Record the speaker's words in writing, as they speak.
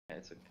Yeah,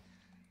 it's okay.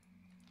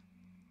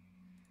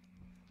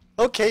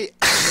 Okay.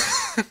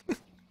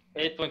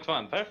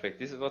 8.1, perfect.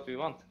 This is what we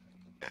want.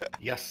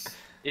 Yes.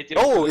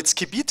 Oh, it's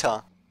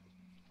Kibita.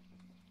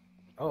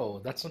 Oh,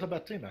 that's not a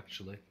bad team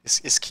actually. Is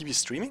Kibi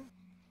streaming?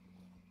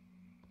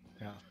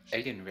 Yeah.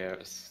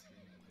 Alienware is...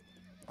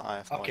 I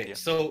have no Okay, idea.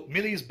 so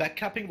Millie is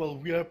backcapping while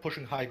we are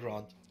pushing high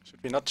ground.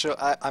 Should we not chill?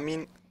 I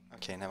mean...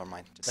 Okay, never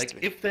mind. Just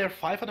Like, if they're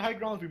 5 at high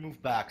ground, we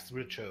move back, so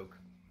we'll choke.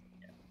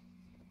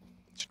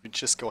 should we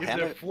just go If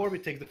hammer? they're 4, we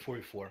take the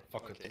 44.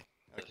 Fuck Okay, it.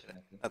 okay,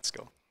 let's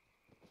go.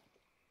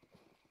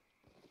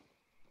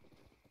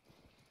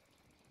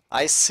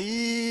 I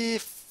see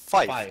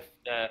 5. 5.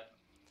 Yeah.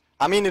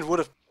 I mean, it would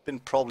have been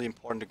probably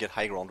important to get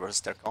high ground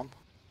versus their comp.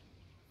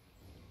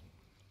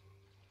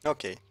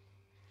 Okay.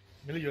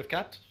 Millie, you have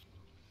capped?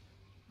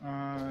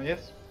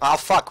 Yes. Ah,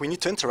 fuck, we need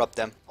to interrupt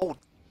them. Oh,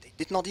 they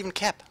did not even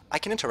cap. I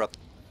can interrupt.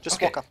 Just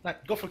Okay, walk up. nice,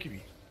 go for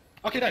Kiwi.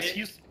 Okay, nice,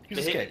 use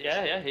escape.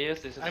 Yeah, he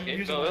used this I'm escape.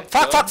 using Go my- up,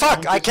 Fuck, go fuck, up.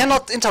 fuck! I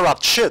cannot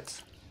interrupt,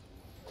 shit!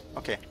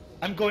 Okay.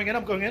 I'm going in.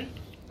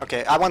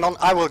 Okay,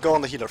 I will go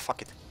on the healer,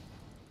 fuck it.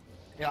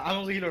 Yeah, I'm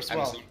on the healer as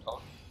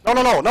well.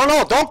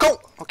 No, don't go!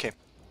 Okay.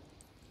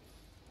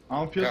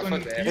 I'm piercing.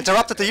 Careful,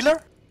 Interrupted the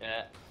healer?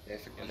 Yeah,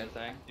 There's a good gun.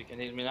 thing. You can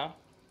heal me now.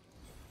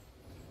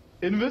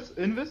 Invis.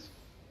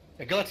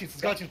 Yeah,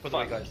 Galatines by the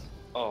way, guys.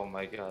 Oh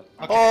my god.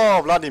 Okay.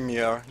 Oh,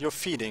 Vladimir, you're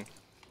feeding.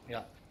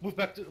 Yeah, move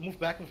back,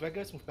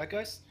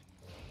 guys.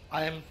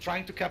 I am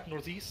trying to cap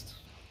northeast.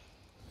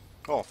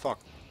 Oh, fuck.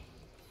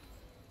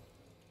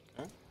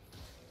 Okay.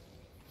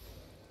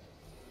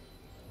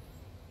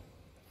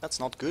 That's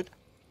not good.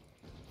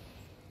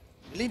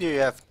 Really, do you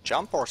have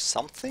jump or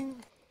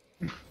something?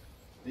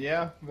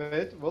 Yeah,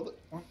 wait, what?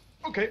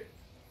 Okay.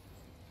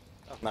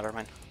 Doesn't matter,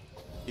 man.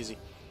 Easy.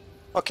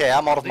 Okay,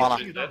 I'm out of mana.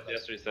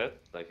 Just reset,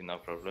 like no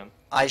problem.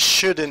 I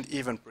shouldn't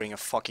even bring a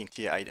fucking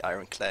tier 8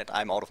 ironclad.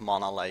 I'm out of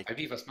mana, like...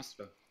 Albi, was machst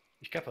du?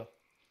 Ich cappe.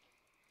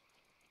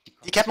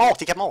 Die cappen auch,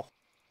 die cappen auch.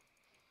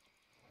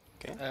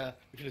 Okay.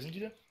 Wie viele sind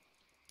die da?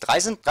 Drei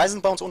sind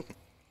bei uns unten.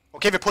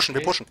 Okay, wir pushen.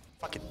 Okay.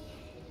 Fuck it.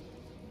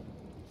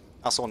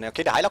 Achso, ne,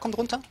 okay, der Heiler kommt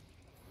runter.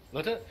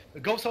 Leute,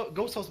 go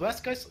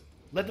southwest, guys.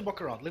 Let them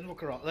walk around.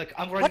 Like,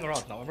 I'm riding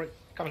What? around now.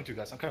 coming to you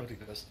guys.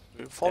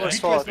 Follow Kibitra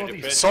sword. is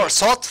northeast.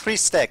 Sword 3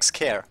 stacks,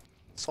 care.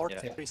 Sword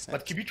Yeah. 3 stacks.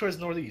 But Kibitra is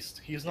northeast.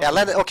 He is not. Yeah,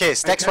 let it, okay,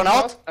 stacks run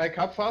out. I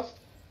cap fast.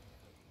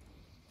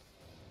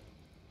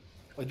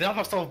 Oh, they now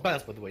have some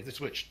balance, by the way. They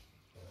switched.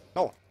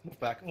 No, Move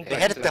back. they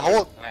had it the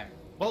whole... Nein,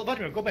 Well,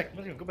 Vladimir, go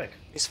back.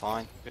 He's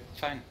fine.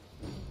 fine.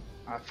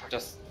 Ah, fuck.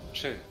 Just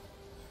chill.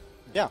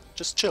 Yeah,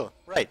 just chill.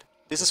 Right.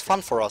 This is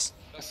fun for us.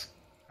 Just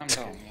calm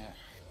down, yeah.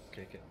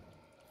 Okay.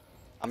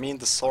 I mean,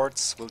 the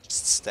swords will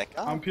just stack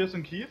I'm up.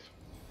 piercing Kiev.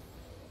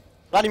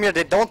 Vladimir,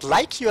 they don't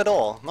like you at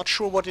all. Not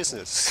sure what this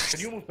is. Can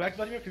you move back,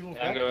 Vladimir? Can you move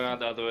Yeah, I'm back? going out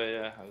the other way,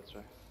 yeah, I will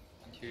try.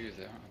 Can't hear you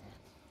there.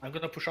 I'm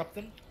gonna push up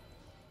then.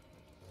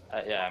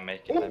 Yeah, I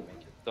make it.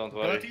 Don't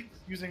worry. Galatines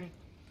using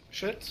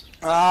shit.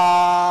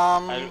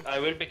 I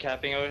will be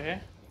capping over here.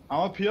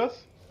 I'm a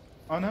pierce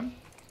on him.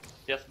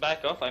 Just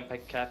back off, I'm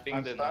capping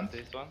I'm the stunned.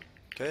 northeast one.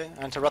 Okay,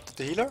 I interrupted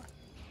the healer.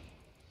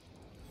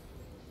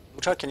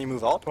 Utar, can you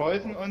move out?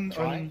 Poison on.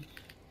 Trying.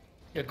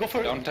 Yeah, go for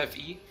it. Don't have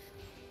E.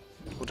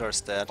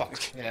 Utar's dead. Fuck.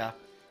 Yeah.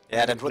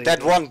 Yeah,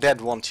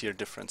 that one tier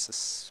difference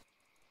is...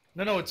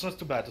 No, it's not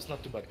too bad. It's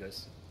not too bad,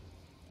 guys.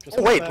 Just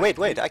Oh, move back.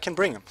 wait, I can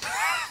bring him.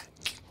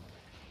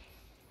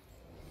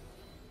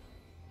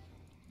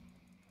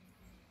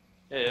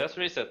 Yeah, just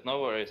reset,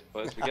 no worries,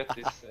 boys. We got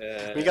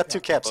this. We got 2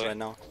 caps boy. right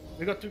now.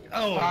 We got to.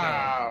 Oh,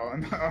 Wow,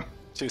 no.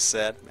 Too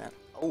sad, man.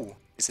 Oh,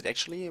 is it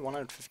actually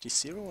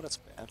 150-0? That's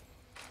bad.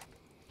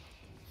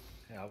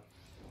 no. Yeah.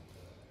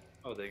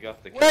 Oh, they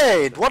got the.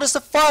 Wait, what is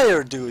the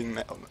fire doing,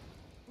 man?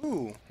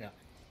 Ooh. Yeah.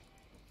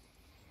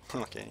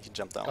 Okay, he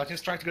jumped down.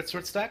 Galatines trying to get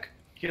sword stack.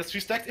 He has 3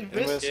 stacked in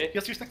Invis. this. He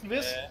has 3 stacked in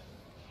this.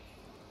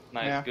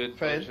 Nice, Yeah, good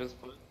fail. pushes,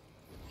 boy.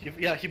 He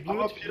blew I'm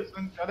a it. pierce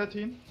on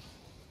Palatine.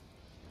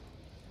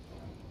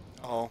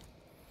 Oh.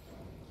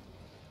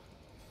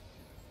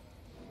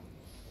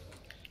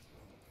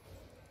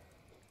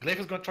 Glaive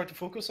is gonna try to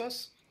focus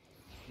us.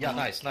 Yeah,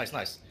 nice.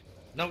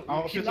 Now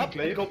I'll heal pierce up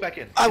Glaive. and go back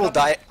in. I will Heal up.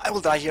 die. I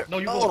will die here. No,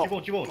 you Oh, won't.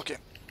 no. You won't. Okay,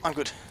 I'm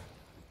good.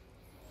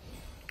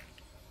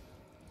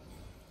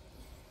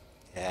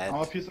 I'm a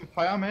Yeah. pierce on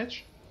Fire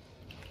Mage.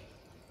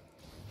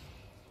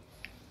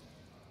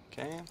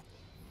 Okay.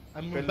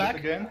 I'm moving Build it back.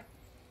 again.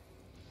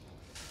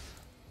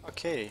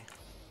 Okay.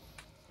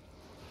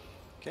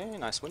 Okay,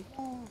 nice win.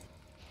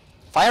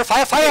 Fire!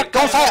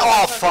 Go fire!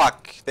 Oh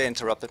fuck! They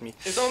interrupted me.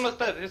 He's almost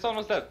dead,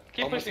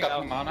 Keep Almost pushing got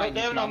now. no mana, No, I they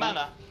have need no mana.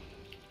 mana.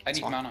 I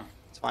need fine. mana.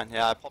 It's fine.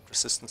 Yeah, I popped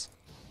resistance.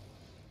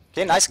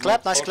 Okay, nice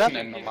clap, nice clap.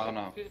 And no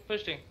mana. Keep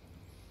pushing.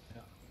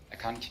 I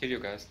can't kill you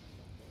guys.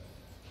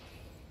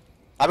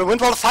 I will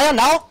windwall fire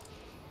now.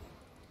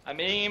 I'm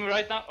aiming him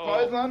right now.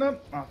 Poison Oh, on him.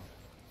 Ah,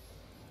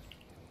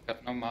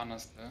 Got no mana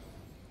still.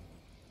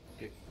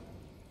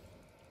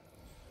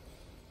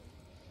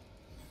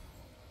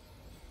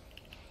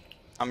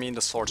 I mean,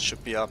 the sword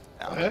should be up.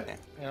 Yeah, Okay. okay.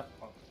 Yeah.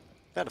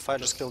 Yeah, the fire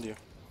just killed you.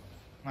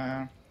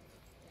 naja.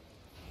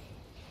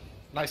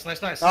 Nice,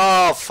 nice, nice.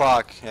 Oh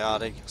fuck! Yeah,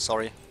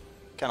 sorry.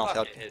 Cannot Fuck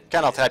help. it.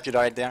 Cannot help you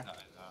right there.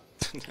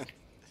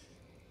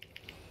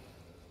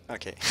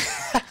 Okay.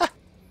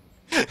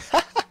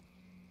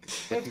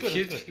 Wir hätten Gut,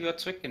 viel gut. früher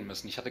zurückgehen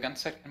müssen. Ich hatte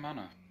ganze Zeit kein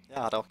Mana.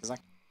 Ja, hat er auch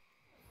gesagt.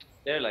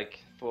 They're like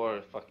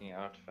 4 fucking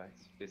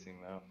artifacts pissing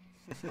me off.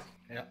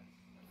 Yeah.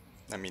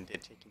 I mean, they're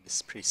taking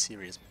this pretty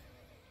serious.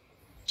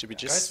 Should we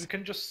Guys, we just...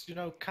 can just, you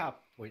know, cap.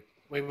 Wait,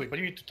 but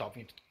you need to top.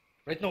 We need to...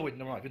 Right, no, wait,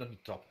 no, we don't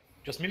need to top.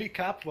 Just melee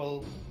cap,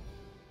 well...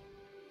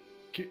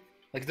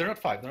 Like, they're not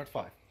 5, they're not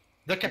 5.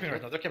 They're capping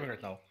right now, they're capping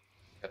right now.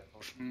 Cat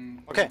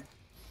Potion. Okay.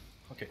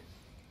 Okay.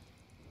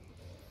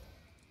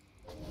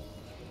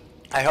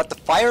 I heard the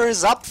fire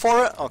is up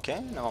for it.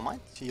 Okay, never mind.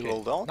 He Okay.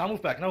 rolled out. Now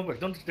move back, don't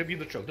be in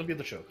the choke, don't be in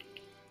the choke.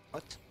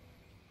 What?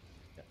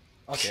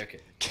 Okay, okay.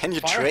 Can you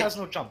Fire trade? has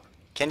no jump.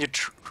 Can you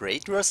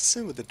trade versus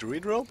him with the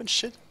druid rope and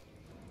shit?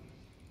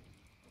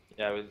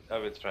 Yeah, I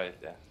would try it,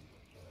 yeah.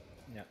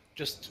 Yeah,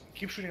 just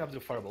keep shooting up the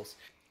fireballs.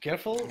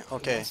 Careful,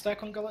 Okay. one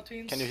stack on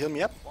Galatines. Can you heal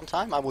me up one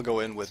time? I will go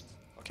in with...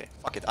 Okay,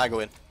 fuck it, I go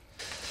in.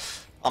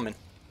 I'm in.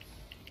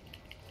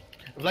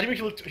 Vladimir,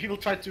 he will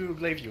try to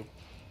glaive you.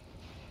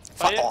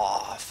 Fuck! Fire.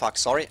 Oh, fuck,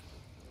 sorry.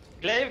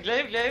 Glaive,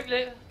 glaive, glaive,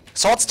 glaive!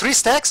 Swords, 3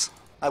 stacks!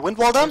 I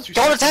windwall them! Three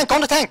Go on the stacks. tank, go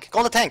on the tank, go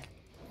on the tank!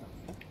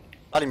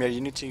 Vladimir,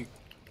 you need to...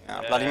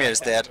 Yeah, Vladimir is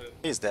dead.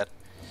 He's dead.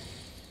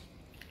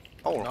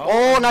 Oh, No,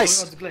 oh I'm nice!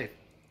 going on the glaive.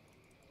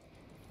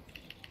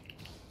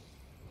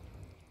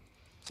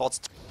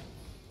 Swords.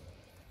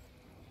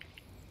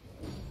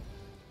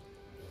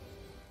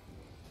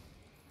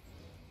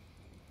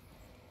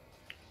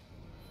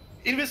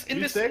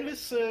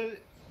 Invis,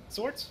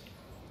 swords.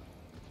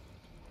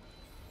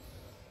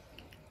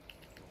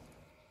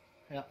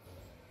 Yeah.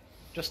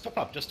 Just top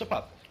up, just top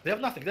up. They have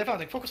nothing, they have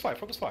nothing. Focus fire,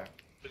 focus fire.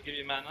 Will give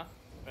you mana,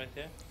 right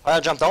here.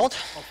 Fire jumped out.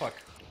 Oh fuck.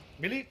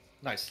 Melee?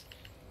 Nice.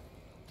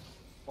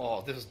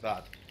 Oh, this is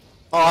bad.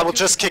 Oh, I will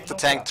just kick the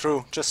tank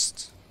through.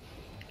 Just...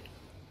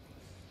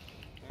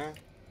 Yeah,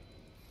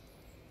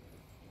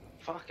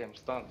 Fuck, I'm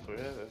stunned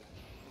forever.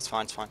 it's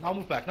fine, it's fine. Now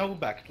move back, now move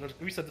back. Let's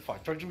reset the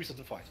fight. Try to reset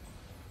the fight.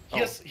 He Oh.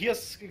 has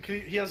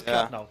Yeah.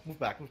 cap now. Move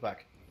back, move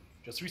back.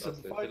 Just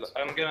reset the fight.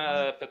 I'm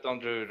gonna put on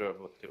Druid or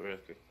what real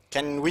quick.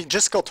 Can we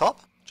just go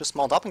top? Just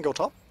mount up and go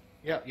top?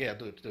 Yeah, yeah,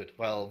 do it, do it.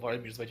 While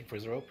Vladimir is waiting for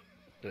his rope,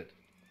 do it.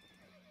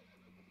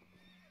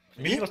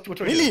 Melee? what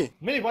are you Melee? doing?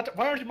 Melee,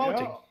 why are you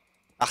mounting? Ja.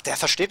 Ach, der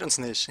versteht uns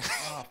nicht.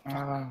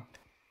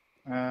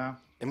 Ja.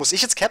 Den muss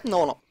ich jetzt cappen?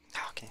 No, no. Ja,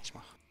 okay, ich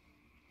mach.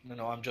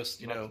 No, I'm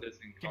just, you Not know, this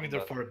in keeping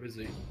their combat. 4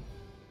 busy.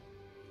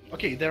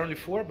 Okay, they're only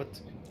 4, but...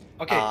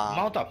 Okay, Ah.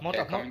 mount up, They're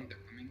mount. coming, they're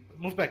coming.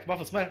 Move back,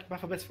 Waffles, mach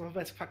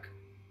verbessert, fuck.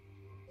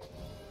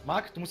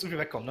 Mark, du musst irgendwie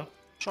wegkommen, ne?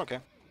 Schon okay.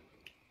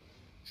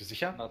 Bist du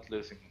sicher? Not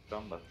losing in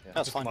combat, yeah.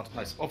 Ja, ist fein.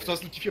 Nice. Oh, du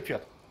hast nicht die 4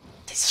 Pferd.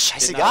 Das ist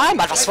scheißegal,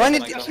 Mann. Was wollen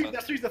die?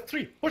 That's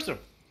 3, Push them.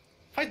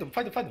 Fight them.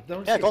 They're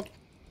only Ja, 3. go.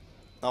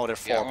 No, they're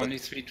Yeah, 4, only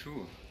but...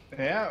 3-2.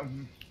 Ja.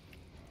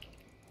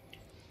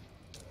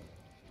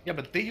 Yeah,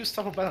 but they use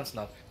stuff of balance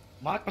now.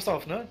 Mark, pass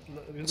auf, ne?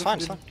 Wir Ist fein,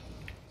 dürfen ist den fein.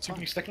 Typ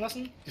nicht stacken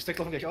lassen. Die Stacks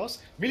laufen gleich aus.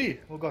 Millie,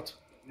 oh Gott.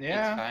 It's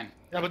Ja. fine.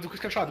 Ja, aber du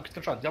kriegst keinen Schaden,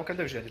 Die haben kein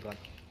Damage dran.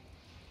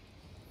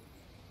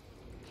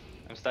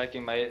 I'm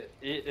stacking my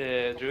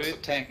Also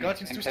Druid. tank,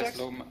 Guardians and 2 has stacks?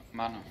 low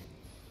mana.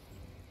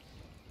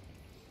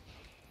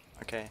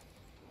 Okay.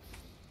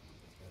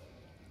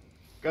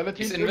 Galatine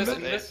He's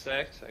invisible. Invis. 8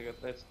 stacks, I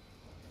got this.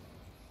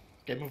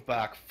 Okay, move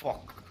back.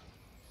 Fuck.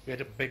 We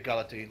had a big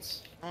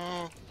Galatines.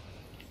 Mm.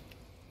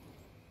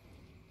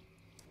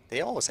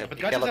 They always have But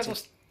big Guardians has no...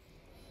 skeletons.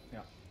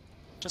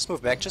 Just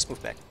move back,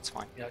 it's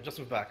fine. Yeah, just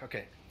move back,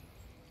 okay.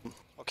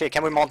 Okay,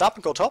 can we mount up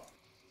and go top?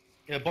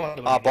 Yeah,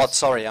 bottom. Ah, bot,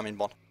 sorry, I mean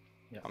bot.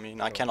 Yeah, I mean,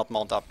 I go. cannot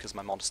mount up because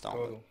my mount is down.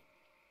 Go, but go.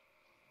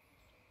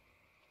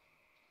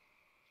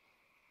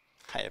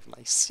 I have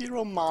like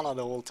 0 mana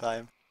the whole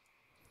time.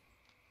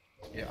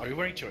 Yeah, are you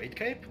wearing your 8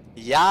 cape?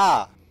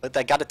 Yeah, but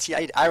I got a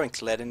T8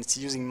 ironclad and it's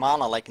using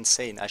mana like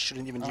insane. I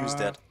shouldn't even use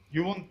that.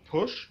 You want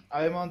push?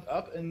 I mount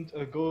up and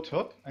go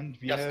top, and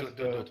we Yes, have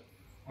do it.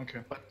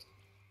 Okay. But...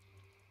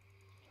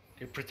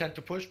 You pretend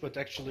to push, but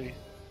actually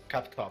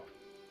cap top.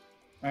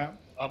 Yeah.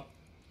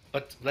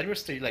 But Vladimir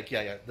stay like,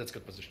 yeah, that's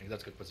good positioning,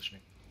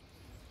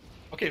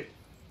 Okay.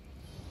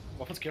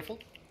 Waffles, careful.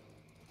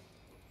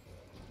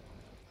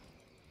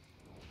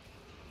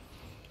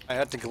 I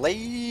heard the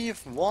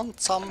glaive,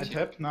 want some I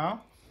tap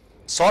now.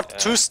 sword, Yeah.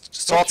 two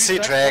sword three sea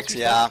stacks, tracks,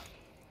 three yeah.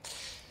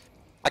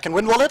 I can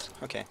win wallet?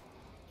 Okay.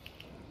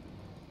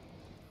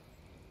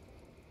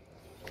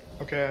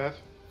 Okay, I have.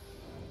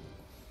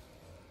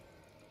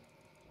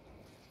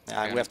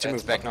 Yeah, we have to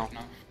move back now.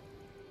 Yeah.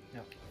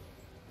 Vladimir,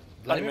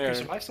 can Vladimir. you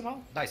survive somehow?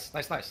 Nice.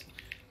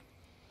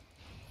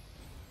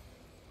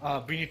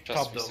 We need Just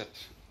top reset.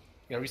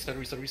 though. Yeah,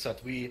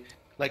 reset. We,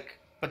 like,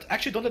 but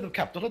actually don't let them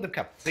cap,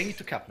 They need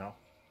to cap now.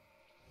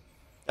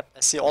 Yep, I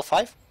see all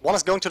 5. One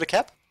is going to the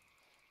cap.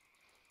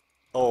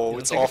 Oh, Yeah,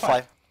 it's take all the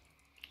fight.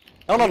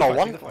 5. No, Take the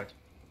one. fight.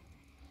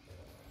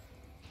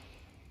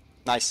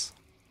 Nice.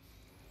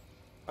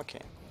 Okay.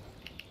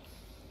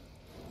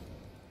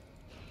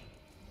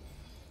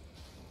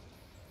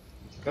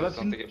 Skeleton,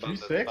 Something about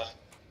 3-6. that.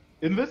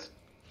 Invis?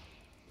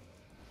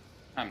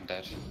 I'm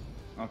dead.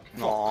 Okay.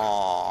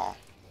 No.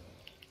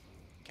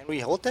 Can we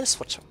hold this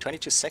for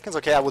 22 seconds?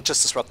 Okay, I will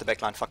just disrupt the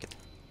backline. Fuck it.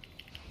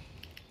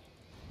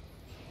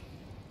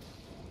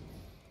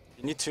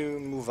 You need to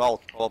move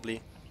out,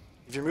 probably.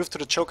 If you move to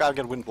the choke, I'll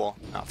get wind wall.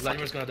 Ah, fuck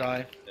Vladimir's it. gonna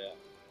die.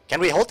 Can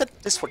we hold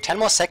this for 10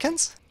 more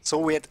seconds? So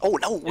we had... Oh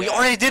no, we Yeah.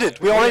 already did it!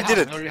 We We already already did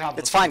have- we it! already have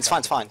It's it. fine, it's fine,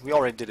 it's fine. We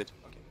already did it.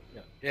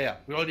 Yeah.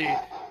 We already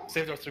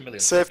saved our 3 million.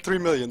 Save 3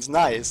 millions,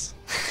 nice.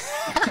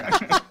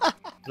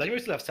 Vladimir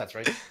still have stats,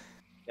 right?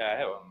 Yeah, I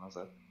have one. How's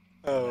that?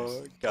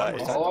 Oh,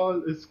 guys.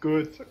 All is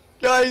good.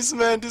 Guys,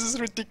 man, this is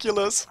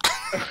ridiculous.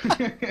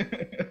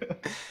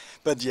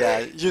 But yeah,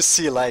 you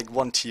see, like,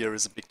 1 tier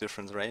is a big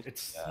difference, right?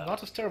 It's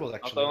not as terrible, Not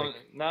actually. only,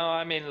 no,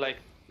 I mean like.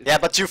 Yeah,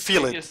 but you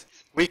feel it. biggest-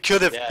 We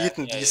could have Yeah,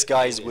 beaten yeah, these yeah,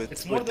 guys yeah. with,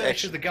 It's more with than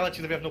actually action. the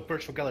Galatine that we have no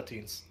perch for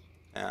Galatines.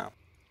 Yeah.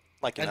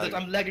 Like in And that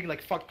Albion. I'm lagging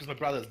like fuck because my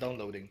brother is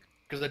downloading.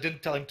 Because I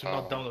didn't tell him to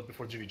not download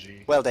before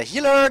GvG. Well, the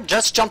healer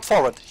just jumped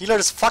forward. Healer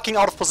is fucking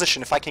out of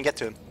position if I can get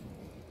to him.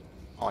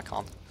 Oh, I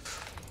can't.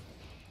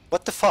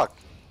 What the fuck?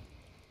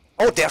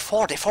 Oh,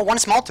 therefore one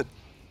is mounted.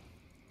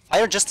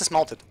 Fire just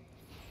dismounted.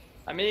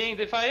 I mean,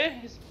 the fire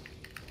is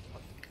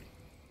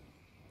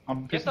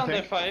I'm get pissing under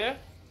tank. fire.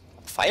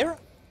 Fire?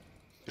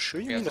 You sure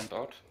you Yeah, mean the... sent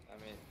out. I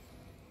mean,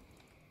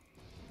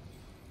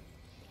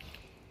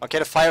 Okay,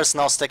 the fire is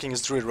now stacking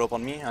his druid rope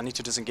on me. I need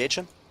to disengage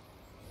him.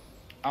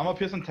 Armor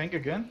piercing tank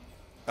again.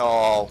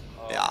 Oh,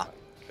 oh yeah.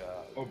 my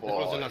god. Oh That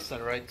was the boy. last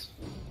set, right?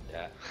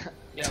 Yeah.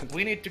 Yeah,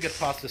 we need to get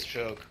past this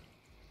choke.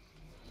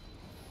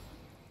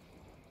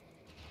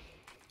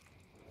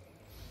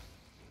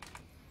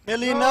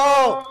 Millie,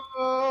 no!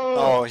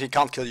 Oh, he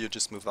can't kill you,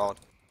 just move out.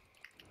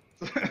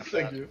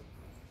 Thank you.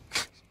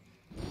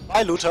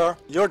 Bye, Luther.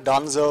 You're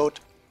done, Zod.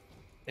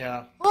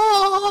 Yeah.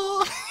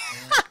 Oh.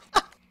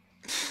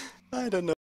 I don't know.